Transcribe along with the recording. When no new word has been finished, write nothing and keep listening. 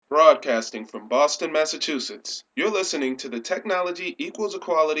Broadcasting from Boston, Massachusetts, you're listening to the Technology Equals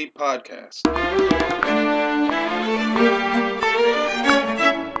Equality podcast.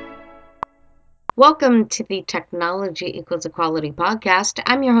 Welcome to the Technology Equals Equality podcast.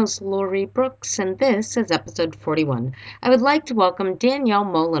 I'm your host, Lori Brooks, and this is episode 41. I would like to welcome Danielle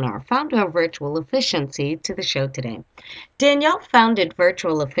Molenaar, founder of Virtual Efficiency, to the show today. Danielle founded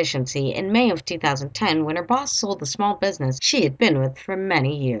Virtual Efficiency in May of 2010 when her boss sold the small business she had been with for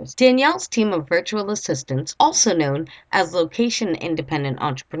many years. Danielle's team of virtual assistants, also known as location-independent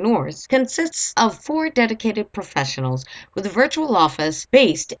entrepreneurs, consists of 4 dedicated professionals with a virtual office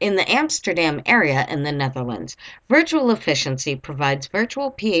based in the Amsterdam area in the Netherlands. Virtual Efficiency provides virtual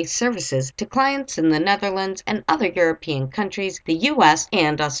PA services to clients in the Netherlands and other European countries, the US,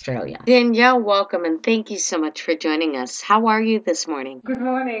 and Australia. Danielle, welcome and thank you so much for joining us. How are you this morning? Good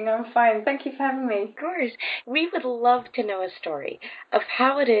morning, I'm fine. Thank you for having me. Of course. We would love to know a story of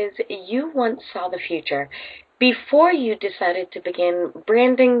how it is you once saw the future before you decided to begin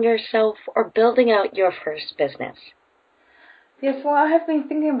branding yourself or building out your first business. Yes, well, I have been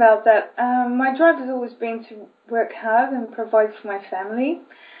thinking about that. My drive has always been to work hard and provide for my family.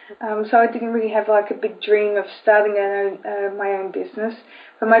 So I didn't really have like a big dream of starting my own business.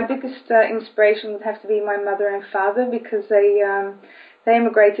 But my biggest inspiration would have to be my mother and father because they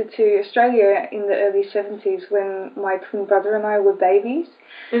immigrated to Australia in the early 70s when my twin brother and I were babies.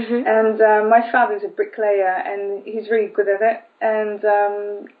 Mm-hmm. And my father's a bricklayer and he's really good at it. And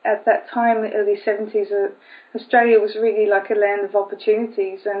at that time, the early 70s, Australia was really like a land of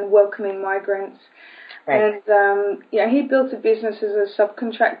opportunities and welcoming migrants. Right. And he built a business as a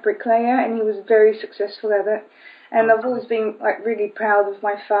subcontract bricklayer, and he was very successful at it. And I've always been like really proud of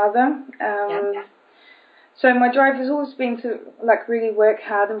my father. So my drive has always been to like really work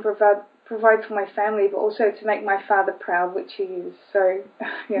hard and provide for my family, but also to make my father proud, which he is. So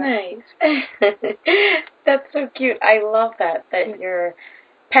yeah. Nice. That's so cute. I love that your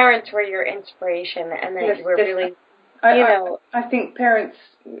parents were your inspiration, and that you were really. I think parents,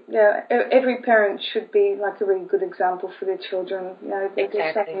 every parent should be like a really good example for their children.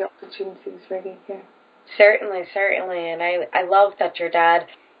 There's so many opportunities, really. Yeah. Certainly, and I love that your dad,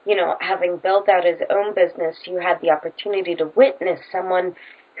 having built out his own business, you had the opportunity to witness someone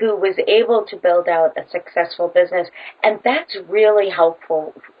who was able to build out a successful business, and that's really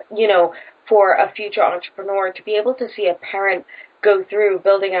helpful, for a future entrepreneur to be able to see a parent go through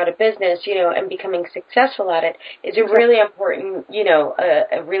building out a business, and becoming successful at it is a really important,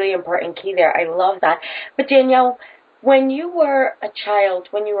 a really important key there. I love that. But Danielle, when you were a child,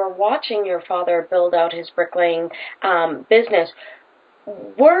 when you were watching your father build out his bricklaying business,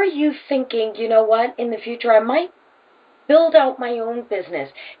 were you thinking, what, in the future I might build out my own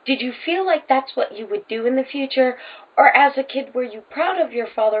business? Did you feel like that's what you would do in the future? Or as a kid, were you proud of your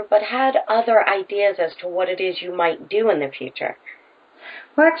father but had other ideas as to what it is you might do in the future?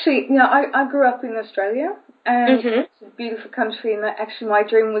 Well, actually, I grew up in Australia, and it's a beautiful country, and actually my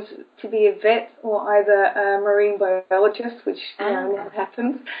dream was to be a vet or either a marine biologist, which never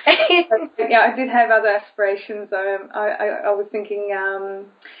happened. But, I did have other aspirations. I was thinking,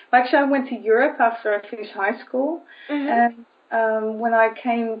 actually I went to Europe after I finished high school, and when I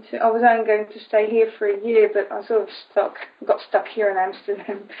was only going to stay here for a year, but I sort of got stuck here in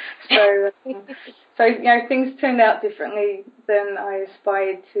Amsterdam. So things turned out differently than I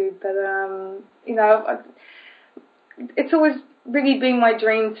aspired to. But it's always really been my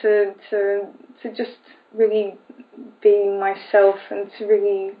dream to just really be myself and to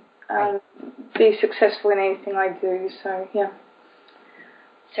really be successful in anything I do. So yeah.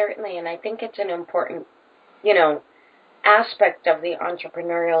 Certainly, and I think it's an important, aspect of the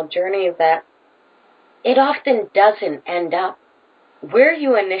entrepreneurial journey that it often doesn't end up where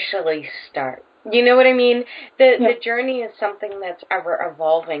you initially start. You know what I mean? The journey is something that's ever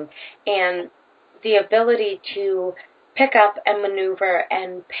evolving, and the ability to pick up and maneuver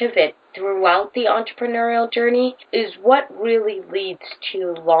and pivot throughout the entrepreneurial journey is what really leads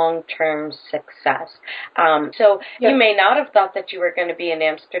to long-term success. You may not have thought that you were going to be in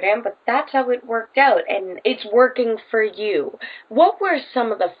Amsterdam, but that's how it worked out, and it's working for you. What were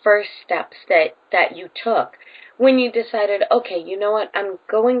some of the first steps that you took when you decided, okay, you know what, I'm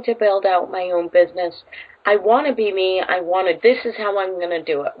going to build out my own business. I want to be me. This is how I'm going to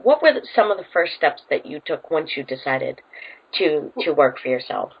do it. What were some of the first steps that you took once you decided to work for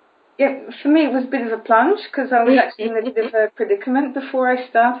yourself? Yeah, for me it was a bit of a plunge because I was actually in a bit of a predicament before I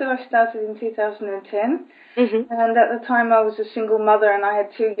started. I started in 2010, and at the time I was a single mother and I had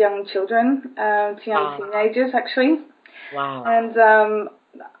 2 young children, 2 young teenagers actually. Wow. And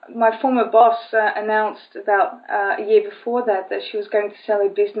my former boss announced about a year before that she was going to sell her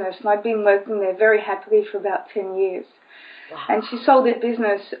business, and I'd been working there very happily for about 10 years. Wow. And she sold her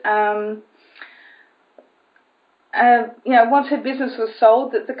business. Once her business was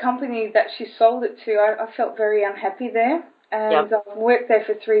sold, the company that she sold it to, I felt very unhappy there. And Yep. I worked there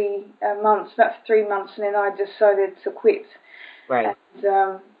for 3 months, about 3 months, and then I decided to quit. Right.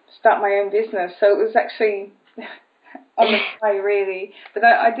 And start my own business. So it was actually on the way, really. But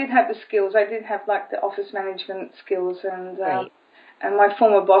I did have the skills. I did have like the office management skills, and Right. and my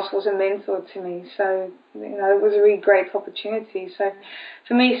former boss was a mentor to me. So it was a really great opportunity. So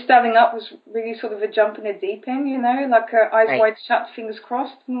for me, starting up was really sort of a jump in the deep end. Like eyes Right. wide shut, fingers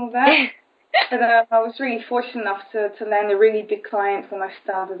crossed, and all that. But I was really fortunate enough to land a really big client when I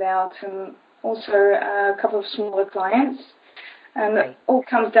started out, and also a couple of smaller clients. And Right. it all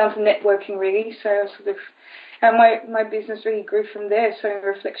comes down to networking, really. So sort of, my business really grew from there. So in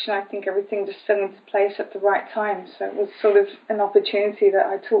reflection, I think everything just fell into place at the right time. So it was sort of an opportunity that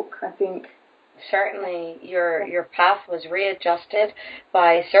I took, I think. Certainly, your path was readjusted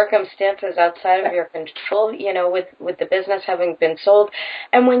by circumstances outside of your control. With the business having been sold,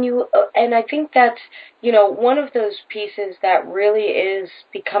 and I think that's one of those pieces that really is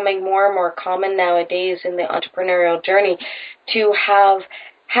becoming more and more common nowadays in the entrepreneurial journey, to have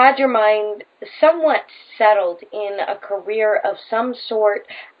had your mind somewhat settled in a career of some sort,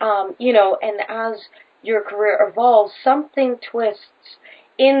 and as your career evolves, something twists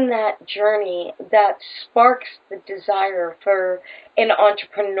in that journey that sparks the desire for an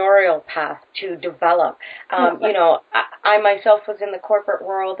entrepreneurial path to develop. I myself was in the corporate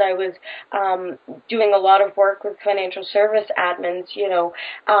world. I was doing a lot of work with financial service admins,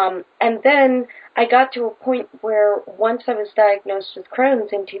 and then I got to a point where once I was diagnosed with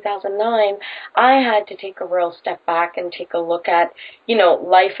Crohn's in 2009, I had to take a real step back and take a look at,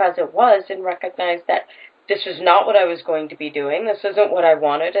 life as it was, and recognize that this was not what I was going to be doing. This isn't what I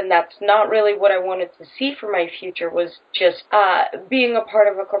wanted, and that's not really what I wanted to see for my future, was just being a part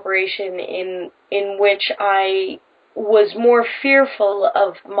of a corporation in which I was more fearful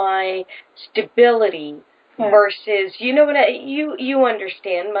of my stability versus, you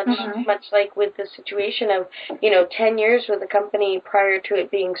understand, much like with the situation of, 10 years with a company prior to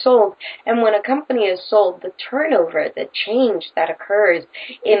it being sold. And when a company is sold, the turnover, the change that occurs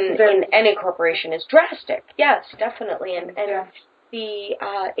in any corporation is drastic. Yes, definitely. And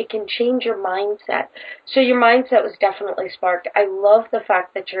it can change your mindset. So your mindset was definitely sparked. I love the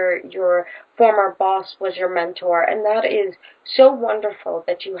fact that your former boss was your mentor, and that is so wonderful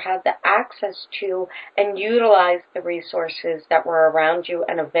that you had the access to and utilized the resources that were around you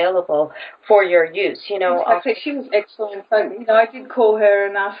and available for your use. Exactly. She was excellent. So, I did call her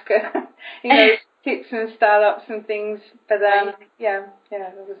and ask her, tips and startups and things. But it was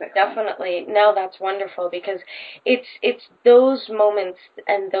excellent. Definitely. No, that's wonderful, because it's those moments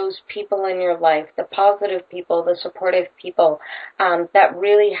and those people in your life, the positive people, the supportive people, that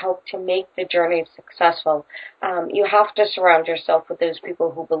really help to make the journey successful. You have to surround yourself with those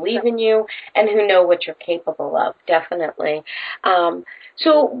people who believe in you and who know what you're capable of. Definitely.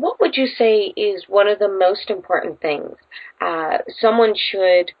 So what would you say is one of the most important things someone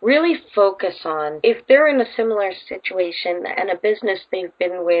should really focus on if they're in a similar situation and a business they've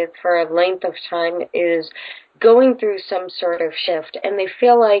been with for a length of time is going through some sort of shift, and they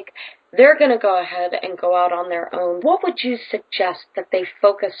feel like they're going to go ahead and go out on their own? What would you suggest that they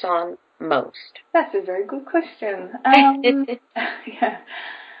focus on most? That's a very good question. Yeah.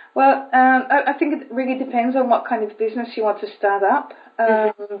 Well, I think it really depends on what kind of business you want to start up.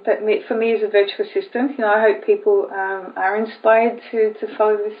 But for me as a virtual assistant, I hope people are inspired to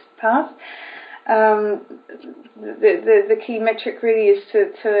follow this path. The key metric really is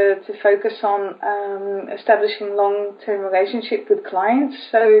to focus on establishing long-term relationship with clients.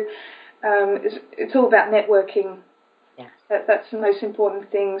 So it's all about networking. Yes. That's the most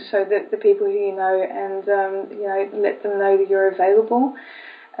important thing. So that the people who you know, and let them know that you're available.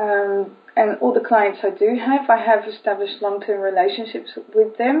 And all the clients I do have, I have established long-term relationships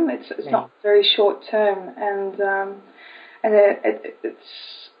with them. It's not very short-term, and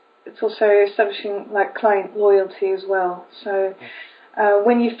it's also establishing like client loyalty as well. So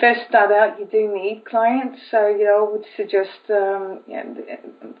when you first start out, you do need clients. So I would suggest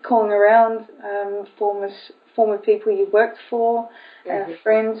calling around former people you worked for,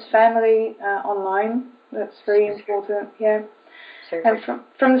 friends, family, online. That's very important. Yeah. And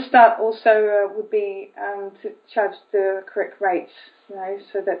from the start also would be to charge the correct rates,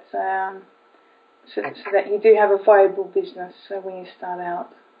 so that so that you do have a viable business when you start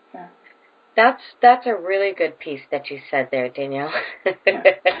out. Yeah. That's a really good piece that you said there, Danielle.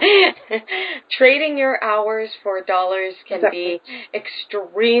 Trading your hours for dollars can be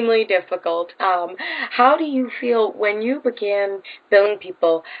extremely difficult. How do you feel when you began billing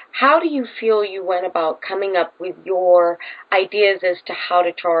people? How do you feel you went about coming up with your ideas as to how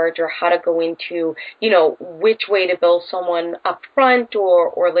to charge or how to go into, which way to bill someone up front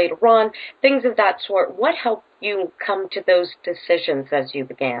or later on, things of that sort? What helped you come to those decisions as you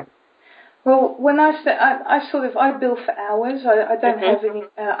began? Well, when I bill for hours. I don't have any.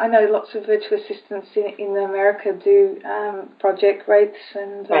 I know lots of virtual assistants in America do project rates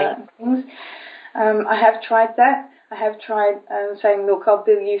and things. I have tried that. I have tried saying, look, I'll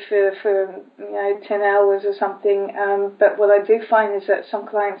bill you for 10 hours or something. But what I do find is that some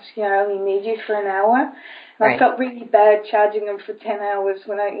clients only need you for an hour. And I felt really bad charging them for 10 hours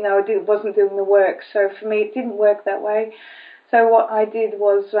when I wasn't doing the work. So for me, it didn't work that way. So what I did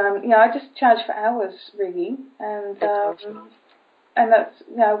was, I just charged for hours really, and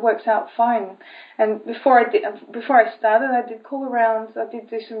that works out fine. And before I started, I did call around. I did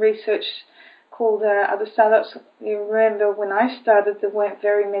do some research, called other startups. You remember when I started, there weren't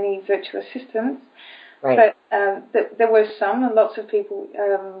very many virtual assistants, but there were some, and lots of people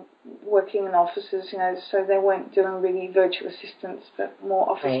working in offices. So they weren't doing really virtual assistants, but more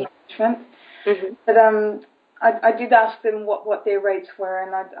office management. Mm-hmm. But I did ask them what their rates were,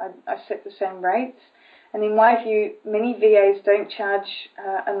 and I set the same rates. And in my view, many VAs don't charge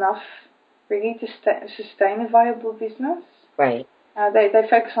enough really to sustain a viable business. Right. They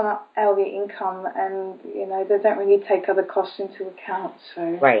focus on hourly income, and they don't really take other costs into account.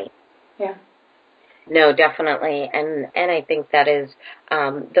 So yeah. No, definitely, and I think that is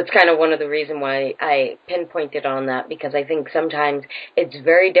that's kind of one of the reasons why I pinpointed on that, because I think sometimes it's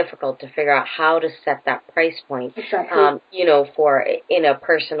very difficult to figure out how to set that price point, for in a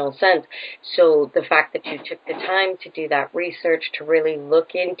personal sense. So the fact that you took the time to do that research, to really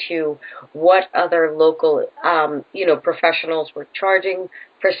look into what other local professionals were charging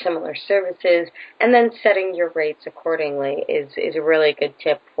for similar services, and then setting your rates accordingly is a really good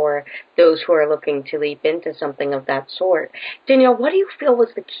tip for those who are looking to leap into something of that sort. Danielle, what do you feel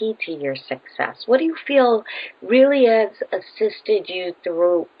was the key to your success? What do you feel really has assisted you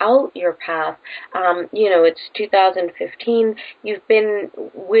throughout your path? It's 2015. You've been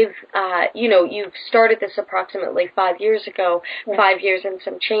with, you've started this approximately 5 years ago, 5 years and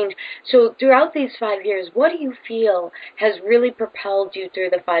some change. So throughout these 5 years, what do you feel has really propelled you through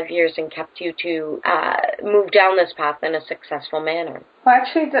the 5 years and kept you to move down this path in a successful manner? Well,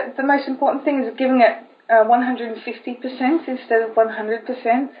 actually, the most important thing is giving it 150% instead of 100%.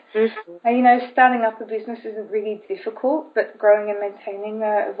 Mm-hmm. And, starting up a business isn't really difficult, but growing and maintaining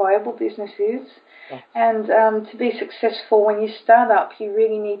a viable business is. Yes. And to be successful when you start up, you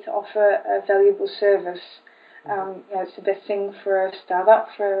really need to offer a valuable service. It's the best thing for a startup.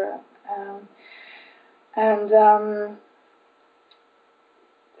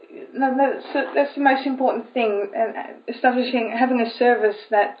 That's the most important thing, having a service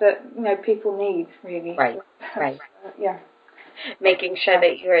that people need, really. Right. Yeah. Making sure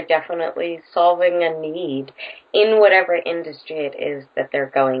that you're definitely solving a need in whatever industry it is that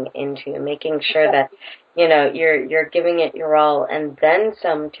they're going into. Making sure that you're giving it your all, and then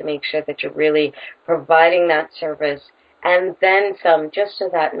some, to make sure that you're really providing that service, and then some, just so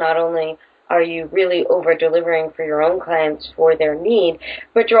that not only are you really over-delivering for your own clients for their need,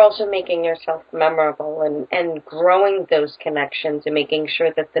 but you're also making yourself memorable and growing those connections and making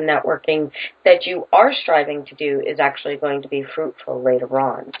sure that the networking that you are striving to do is actually going to be fruitful later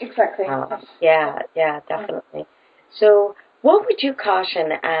on. Exactly. Yeah, definitely. So what would you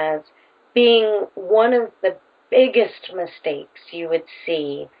caution as being one of the biggest mistakes you would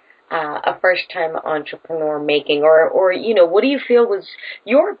see a first-time entrepreneur making, or what do you feel was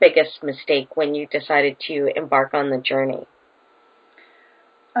your biggest mistake when you decided to embark on the journey?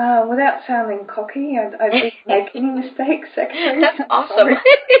 Without sounding cocky, I didn't make any mistakes, actually. That's awesome.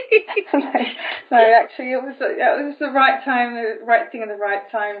 No, actually, it was the right time, the right thing at the right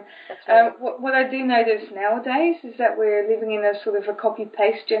time. Right. What I do notice nowadays is that we're living in a sort of a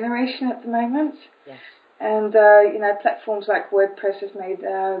copy-paste generation at the moment. Yes. And, platforms like WordPress have made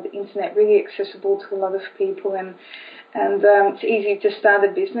the internet really accessible to a lot of people, and it's easy to start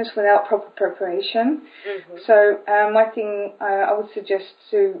a business without proper preparation. Mm-hmm. So my thing, I would suggest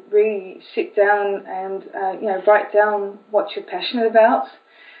to really sit down and, write down what you're passionate about,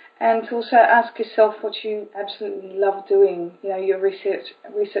 and to also ask yourself what you absolutely love doing. Your research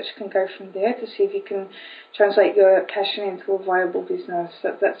can go from there to see if you can translate your passion into a viable business.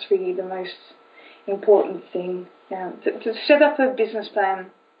 That's really the most important thing, to set up a business plan.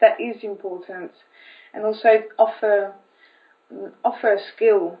 that is important, and also offer a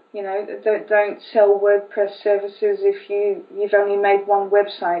skill. Don't sell WordPress services if you've only made one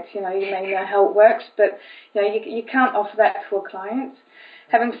website. You may know how it works, but you can't offer that to a client.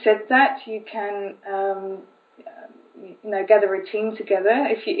 Having said that, you can gather a team together.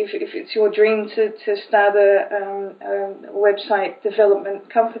 If it's your dream to start a website development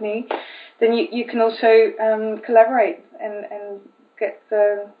company, then you can also collaborate and get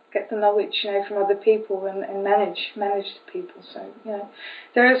the knowledge from other people and manage the people. So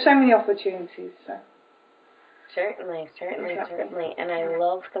there are so many opportunities. So certainly, and I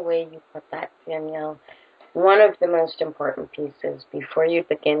love the way you put that, Danielle. One of the most important pieces before you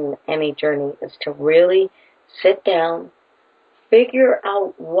begin any journey is to really sit down, figure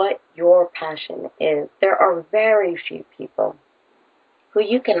out what your passion is. There are very few people who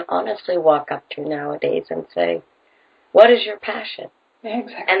you can honestly walk up to nowadays and say, what is your passion? Yeah,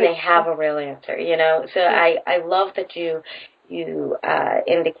 exactly. And they have a real answer, So yeah. I love that you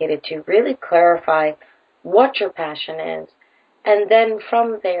indicated to really clarify what your passion is, and then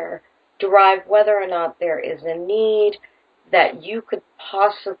from there derive whether or not there is a need that you could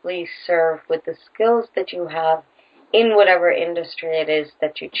possibly serve with the skills that you have in whatever industry it is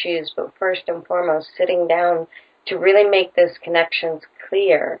that you choose. But first and foremost, sitting down to really make those connections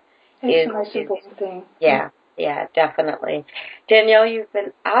clear is the most important thing. Yeah, definitely. Danielle, you've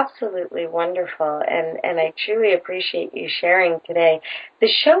been absolutely wonderful, and I truly appreciate you sharing today. The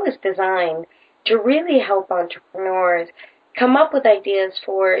show is designed to really help entrepreneurs come up with ideas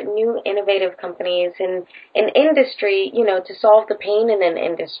for new innovative companies in an industry, to solve the pain in an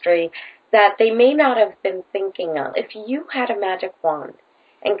industry that they may not have been thinking of. If you had a magic wand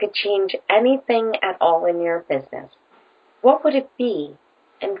and could change anything at all in your business, what would it be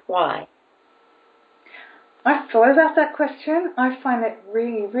and why? I thought about that question. I find it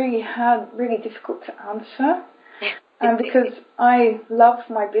really, really hard, really difficult to answer. Because I love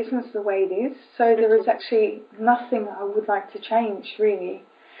my business the way it is, so there is actually nothing I would like to change, really,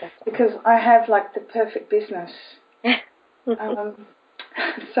 because I have the perfect business. So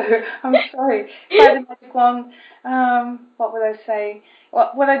I'm sorry. If I had a magic wand, what would I say?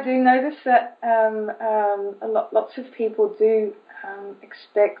 What I do notice that lots of people do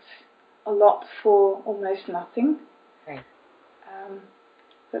expect a lot for almost nothing. Right.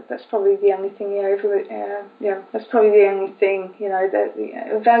 That's probably the only thing. That's probably the only thing.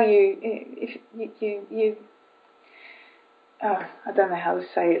 That value. If you I don't know how to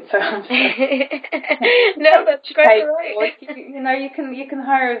say it. So I'm sorry. No, that's quite right. You can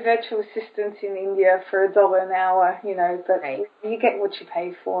hire a virtual assistant in India for $1 an hour. But right. You get what you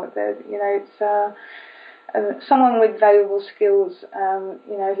pay for. It's someone with valuable skills.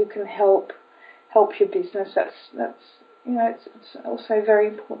 Who can help your business. That's it's also very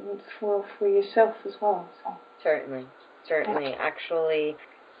important for yourself as well. So. Certainly. Actually,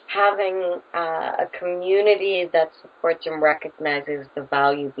 having a community that supports and recognizes the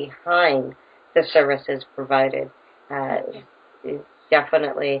value behind the services provided is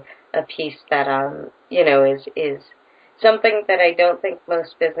definitely a piece that is something that I don't think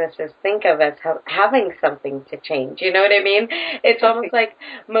most businesses think of as having something to change. You know what I mean? It's almost like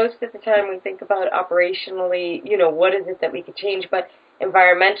most of the time we think about operationally, what is it that we could change, but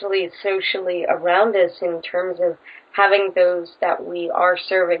environmentally, socially around us in terms of having those that we are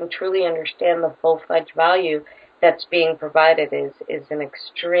serving truly understand the full-fledged value that's being provided is an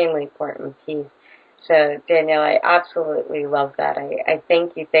extremely important piece. So, Danielle, I absolutely love that. I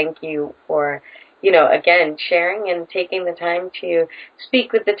thank you for again, sharing and taking the time to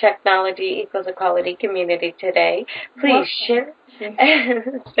speak with the Technology Equals Equality community today. Please share,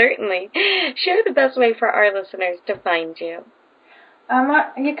 certainly, share the best way for our listeners to find you.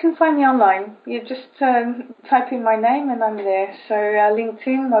 You can find me online. You just type in my name and I'm there. So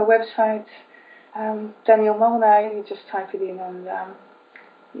LinkedIn, my website, Danielle Molenaar, you just type it in and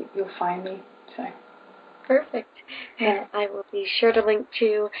you'll find me. So. Perfect. Yeah. I will be sure to link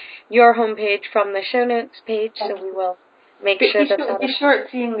to your homepage from the show notes page, so we will make sure that be sure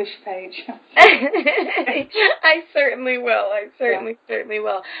it's the English page. I certainly will. Certainly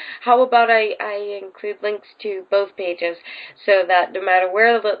will. How about I include links to both pages so that no matter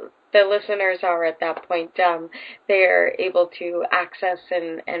where the listeners are at that point, they're able to access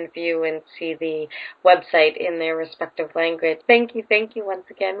and view and see the website in their respective language. Thank you once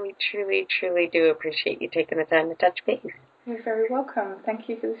again. We truly, truly do appreciate you taking the time to touch base. You're very welcome. Thank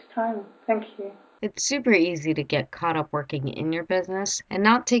you for this time. Thank you. It's super easy to get caught up working in your business and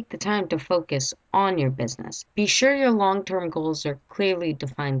not take the time to focus on your business. Be sure your long-term goals are clearly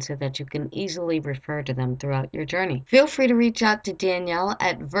defined so that you can easily refer to them throughout your journey. Feel free to reach out to Danielle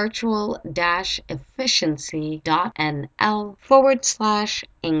at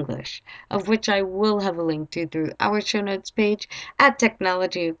virtual-efficiency.nl/English, of which I will have a link to through our show notes page at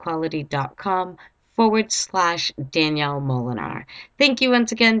technologyequality.com/Danielle Molenaar. Thank you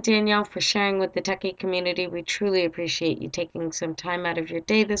once again, Danielle, for sharing with the techie community. We truly appreciate you taking some time out of your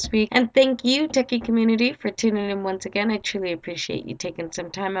day this week. And thank you, techie community, for tuning in once again. I truly appreciate you taking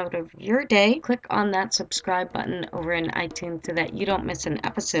some time out of your day. Click on that subscribe button over in iTunes so that you don't miss an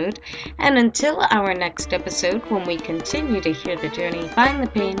episode. And until our next episode, when we continue to hear the journey, find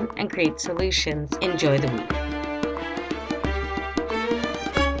the pain, and create solutions, enjoy the week.